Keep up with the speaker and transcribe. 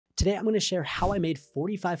Today, I'm going to share how I made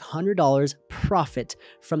 $4,500 profit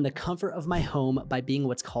from the comfort of my home by being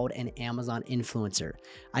what's called an Amazon influencer.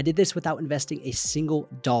 I did this without investing a single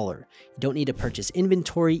dollar. You don't need to purchase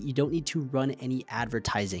inventory. You don't need to run any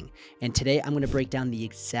advertising. And today, I'm going to break down the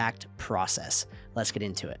exact process. Let's get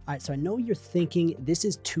into it. All right, so I know you're thinking this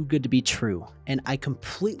is too good to be true. And I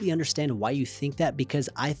completely understand why you think that because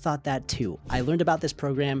I thought that too. I learned about this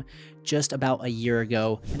program just about a year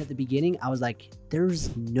ago. And at the beginning, I was like,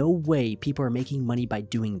 there's no way people are making money by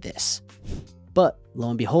doing this. But lo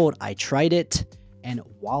and behold, I tried it and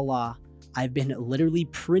voila, I've been literally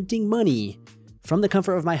printing money from the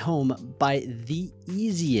comfort of my home by the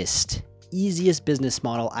easiest business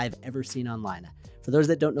model I've ever seen online. For those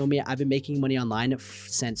that don't know me, I've been making money online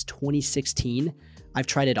since 2016. I've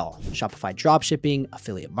tried it all: Shopify dropshipping,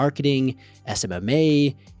 affiliate marketing,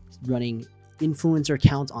 SMMA, running influencer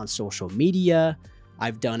accounts on social media.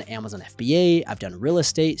 I've done Amazon FBA, I've done real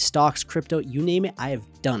estate, stocks, crypto, you name it, I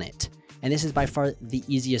have done it. And this is by far the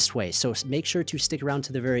easiest way. So make sure to stick around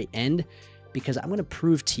to the very end because I'm gonna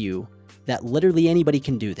prove to you that literally anybody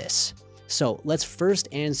can do this. So let's first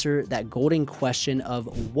answer that golden question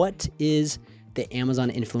of what is the Amazon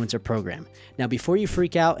Influencer Program. Now, before you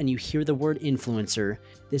freak out and you hear the word influencer,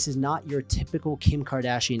 this is not your typical Kim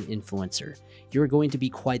Kardashian influencer. You're going to be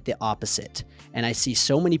quite the opposite. And I see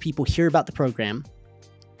so many people hear about the program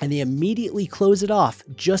and they immediately close it off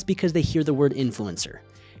just because they hear the word influencer.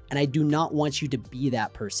 And I do not want you to be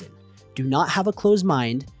that person. Do not have a closed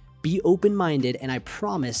mind, be open-minded, and I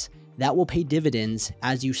promise that will pay dividends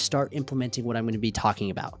as you start implementing what I'm going to be talking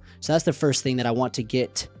about. So that's the first thing that I want to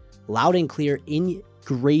get loud and clear,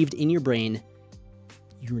 engraved in your brain.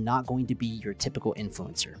 You're not going to be your typical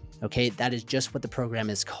influencer, okay? That is just what the program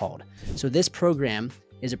is called. So this program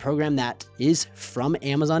is a program that is from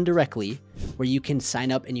Amazon directly, where you can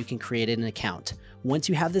sign up and you can create an account. Once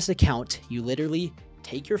you have this account, you literally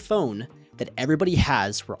take your phone that everybody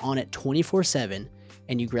has, we're on it 24/7,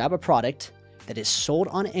 and you grab a product that is sold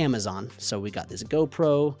on Amazon. So we got this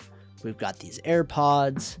GoPro, we've got these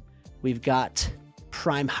AirPods, we've got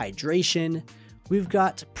Prime Hydration, we've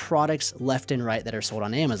got products left and right that are sold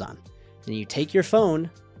on Amazon. And you take your phone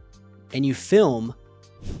and you film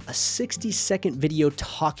a 60-second video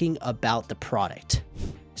talking about the product.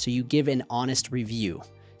 So you give an honest review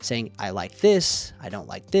saying, I like this, I don't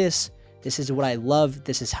like this, this is what I love,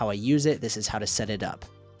 this is how I use it, this is how to set it up.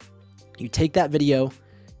 You take that video,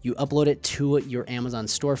 you upload it to your Amazon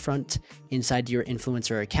storefront inside your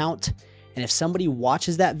influencer account. And if somebody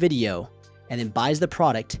watches that video and then buys the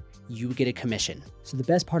product, you get a commission. So the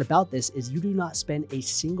best part about this is you do not spend a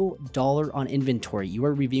single dollar on inventory. You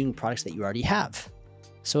are reviewing products that you already have.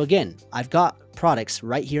 So again, I've got products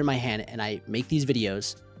right here in my hand and I make these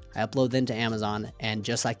videos, I upload them to Amazon, and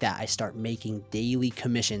just like that, I start making daily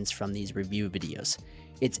commissions from these review videos.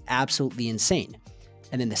 It's absolutely insane.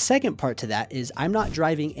 And then the second part to that is I'm not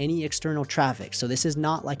driving any external traffic. So this is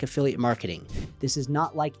not like affiliate marketing. This is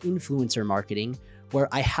not like influencer marketing where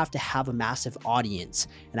I have to have a massive audience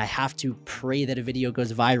and I have to pray that a video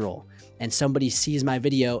goes viral and somebody sees my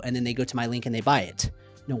video and then they go to my link and they buy it.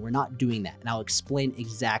 No, we're not doing that. And I'll explain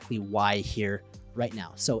exactly why here right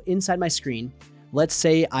now. So inside my screen, let's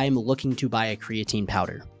say I'm looking to buy a creatine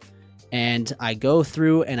powder. And I go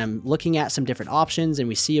through and I'm looking at some different options and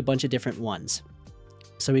we see a bunch of different ones.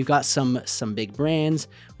 So we've got some big brands.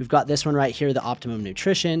 We've got this one right here, the Optimum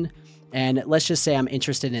Nutrition. And let's just say I'm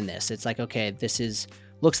interested in this. It's like, okay,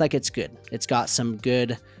 looks like it's good. It's got some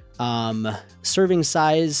good serving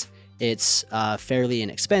size. It's fairly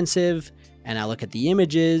inexpensive. And I look at the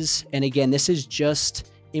images. And again, this is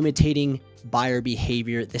just imitating buyer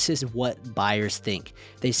behavior. This is what buyers think.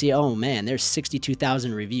 They see, oh man, there's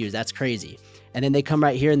 62,000 reviews. That's crazy. And then they come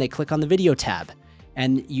right here and they click on the video tab.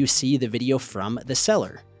 And you see the video from the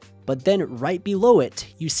seller. But then right below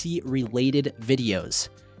it, you see related videos.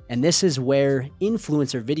 And this is where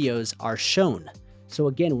influencer videos are shown. So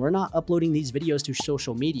again, we're not uploading these videos to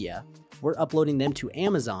social media. We're uploading them to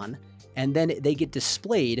Amazon, and then they get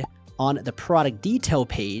displayed on the product detail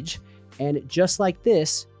page. And just like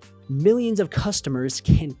this, millions of customers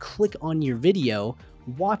can click on your video,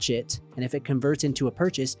 watch it, and if it converts into a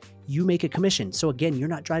purchase, you make a commission. So again, you're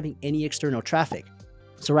not driving any external traffic.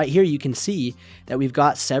 So right here, you can see that we've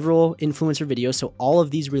got several influencer videos. So all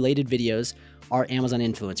of these related videos are Amazon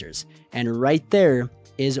influencers. And right there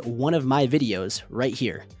is one of my videos right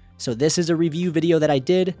here. So this is a review video that I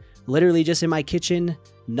did literally just in my kitchen,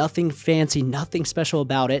 nothing fancy, nothing special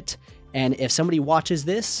about it. And if somebody watches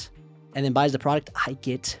this and then buys the product, I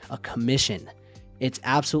get a commission. It's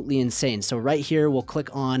absolutely insane. So right here, we'll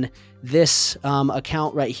click on this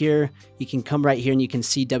account right here. You can come right here and you can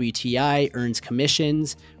see WTI earns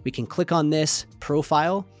commissions. We can click on this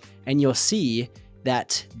profile and you'll see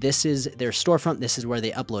that this is their storefront. This is where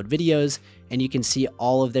they upload videos, and you can see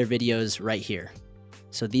all of their videos right here.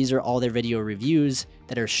 So these are all their video reviews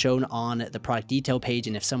that are shown on the product detail page.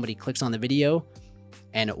 And if somebody clicks on the video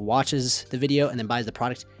and watches the video and then buys the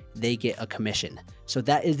product, they get a commission. So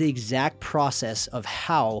that is the exact process of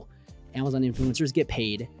how Amazon influencers get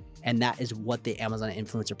paid. And that is what the Amazon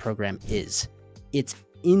Influencer Program is. It's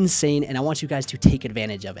insane. And I want you guys to take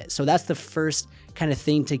advantage of it. So that's the first kind of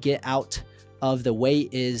thing to get out of the way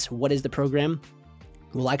is, what is the program?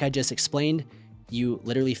 Well, like I just explained, you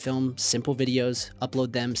literally film simple videos,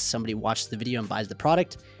 upload them, somebody watches the video and buys the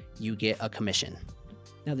product, you get a commission.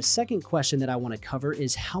 Now, the second question that I want to cover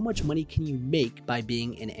is, how much money can you make by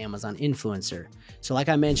being an Amazon influencer? So like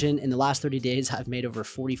I mentioned, in the last 30 days, I've made over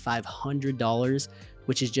 $4,500,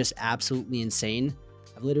 which is just absolutely insane.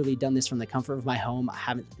 I've literally done this from the comfort of my home. I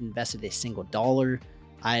haven't invested a single dollar.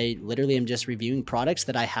 I literally am just reviewing products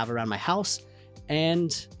that I have around my house,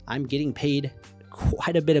 and I'm getting paid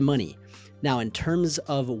quite a bit of money. Now, in terms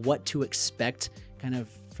of what to expect kind of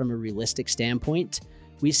from a realistic standpoint,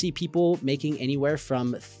 we see people making anywhere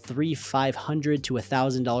from $300 to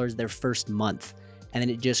 $1,000 their first month, and then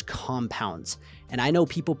it just compounds. And I know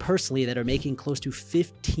people personally that are making close to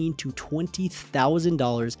 $15,000 to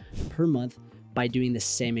 $20,000 per month by doing the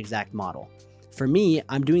same exact model. For me,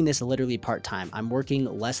 I'm doing this literally part-time. I'm working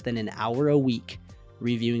less than an hour a week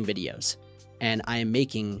reviewing videos, and I am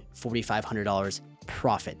making $4,500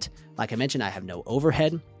 profit. Like I mentioned, I have no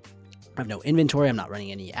overhead. I have no inventory. I'm not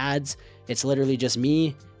running any ads. It's literally just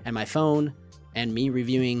me and my phone and me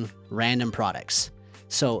reviewing random products.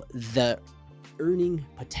 So the earning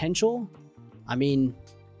potential, I mean,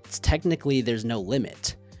 it's technically there's no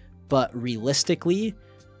limit, but realistically,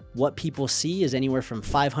 what people see is anywhere from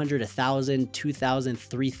 $500, $1,000, $2,000,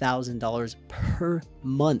 $3,000 per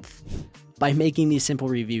month by making these simple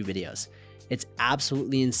review videos. It's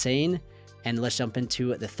absolutely insane. And let's jump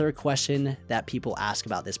into the third question that people ask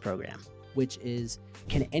about this program, which is,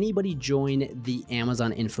 can anybody join the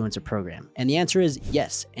Amazon Influencer Program? And the answer is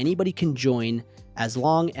yes, anybody can join as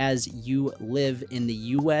long as you live in the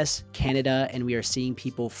US, Canada, and we are seeing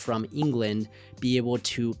people from England be able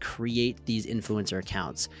to create these influencer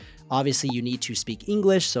accounts. Obviously, you need to speak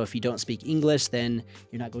English. So if you don't speak English, then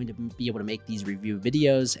you're not going to be able to make these review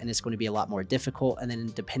videos, and it's going to be a lot more difficult. And then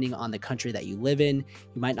depending on the country that you live in,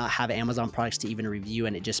 you might not have Amazon products to even review,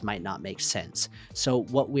 and it just might not make sense. So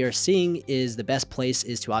what we are seeing is the best place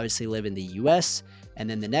is to obviously live in the US, and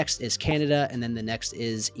then the next is Canada, and then the next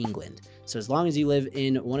is England. So as long as you live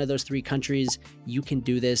in one of those three countries, you can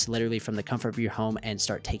do this literally from the comfort of your home and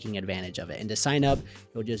start taking advantage of it. And to sign up,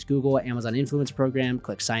 you'll just Google Amazon Influencer Program,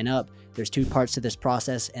 click sign up. There's two parts to this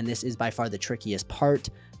process, and this is by far the trickiest part,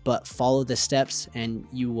 but follow the steps and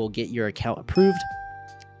you will get your account approved.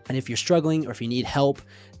 And if you're struggling or if you need help,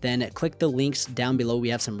 then click the links down below. We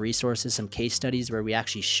have some resources, some case studies where we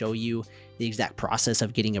actually show you the exact process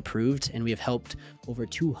of getting approved. And we have helped over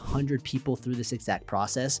 200 people through this exact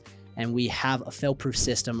process. And we have a fail-proof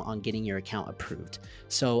system on getting your account approved.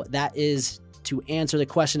 So that is to answer the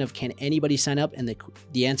question of, can anybody sign up? And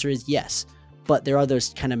the answer is yes. But there are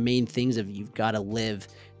those kind of main things of, you've got to live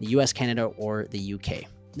in the US, Canada, or the UK.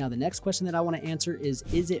 Now, the next question that I want to answer is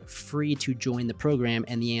it free to join the program?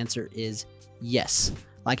 And the answer is yes.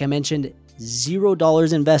 Like I mentioned,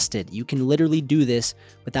 $0 invested. You can literally do this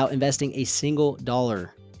without investing a single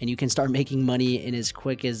dollar, and you can start making money in as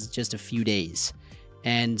quick as just a few days.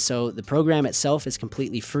 And so the program itself is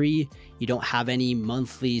completely free. You don't have any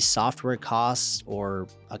monthly software costs or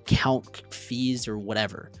account fees or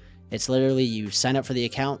whatever. It's literally, you sign up for the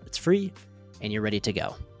account, it's free, and you're ready to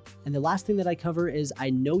go. And the last thing that I cover is, I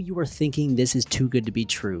know you are thinking this is too good to be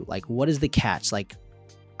true. Like, what is the catch? Like,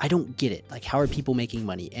 I don't get it. Like, how are people making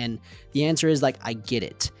money? And the answer is, like, I get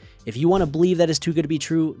it. If you want to believe that it's too good to be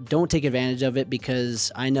true, don't take advantage of it,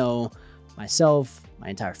 because I know myself, my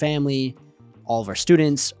entire family, all of our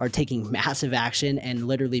students are taking massive action and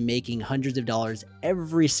literally making hundreds of dollars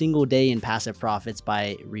every single day in passive profits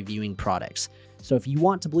by reviewing products. So if you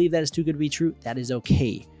want to believe that it's too good to be true, that is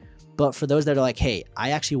okay. But for those that are like, hey,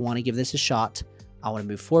 I actually want to give this a shot, I want to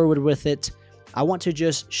move forward with it, I want to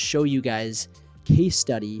just show you guys case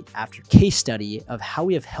study after case study of how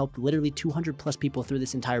we have helped literally 200 plus people through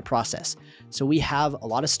this entire process. So we have a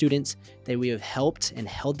lot of students that we have helped and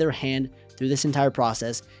held their hand through this entire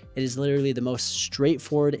process. It is literally the most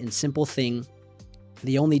straightforward and simple thing.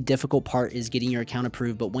 The only difficult part is getting your account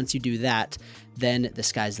approved, but once you do that, then the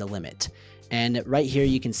sky's the limit. And right here,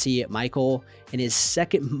 you can see Michael in his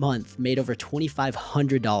second month made over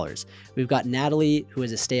 $2,500. We've got Natalie, who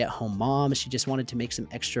is a stay-at-home mom. She just wanted to make some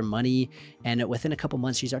extra money. And within a couple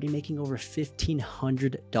months, she's already making over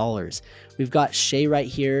 $1,500. We've got Shay right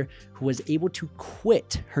here, who was able to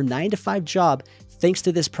quit her 9-to-5 job thanks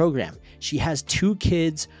to this program. She has 2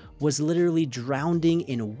 kids, was literally drowning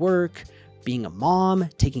in work, being a mom,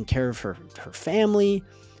 taking care of her family.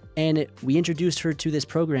 And we introduced her to this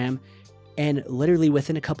program. And literally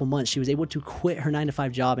within a couple months, she was able to quit her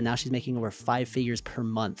 9-to-5 job. And now she's making over 5 figures per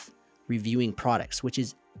month reviewing products, which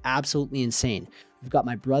is absolutely insane. We've got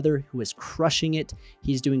my brother who is crushing it.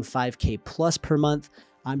 He's doing 5K plus per month.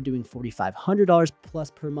 I'm doing $4,500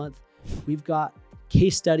 plus per month. We've got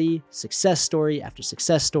case study, success story after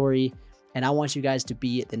success story. And I want you guys to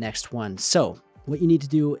be the next one. So what you need to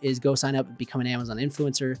do is go sign up and become an Amazon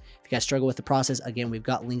influencer. If you guys struggle with the process, again, we've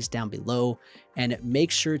got links down below, and make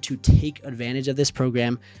sure to take advantage of this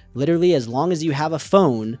program. Literally, as long as you have a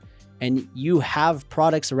phone and you have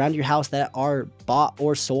products around your house that are bought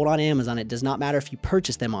or sold on Amazon, it does not matter if you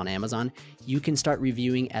purchase them on Amazon, you can start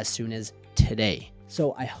reviewing as soon as today.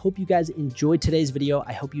 So I hope you guys enjoyed today's video.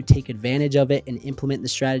 I hope you take advantage of it and implement the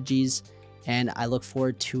strategies. And I look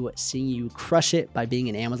forward to seeing you crush it by being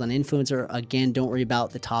an Amazon influencer. Again, don't worry about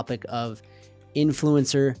the topic of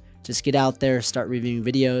influencer. Just get out there, start reviewing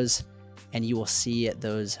videos, and you will see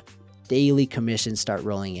those daily commissions start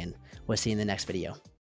rolling in. We'll see you in the next video.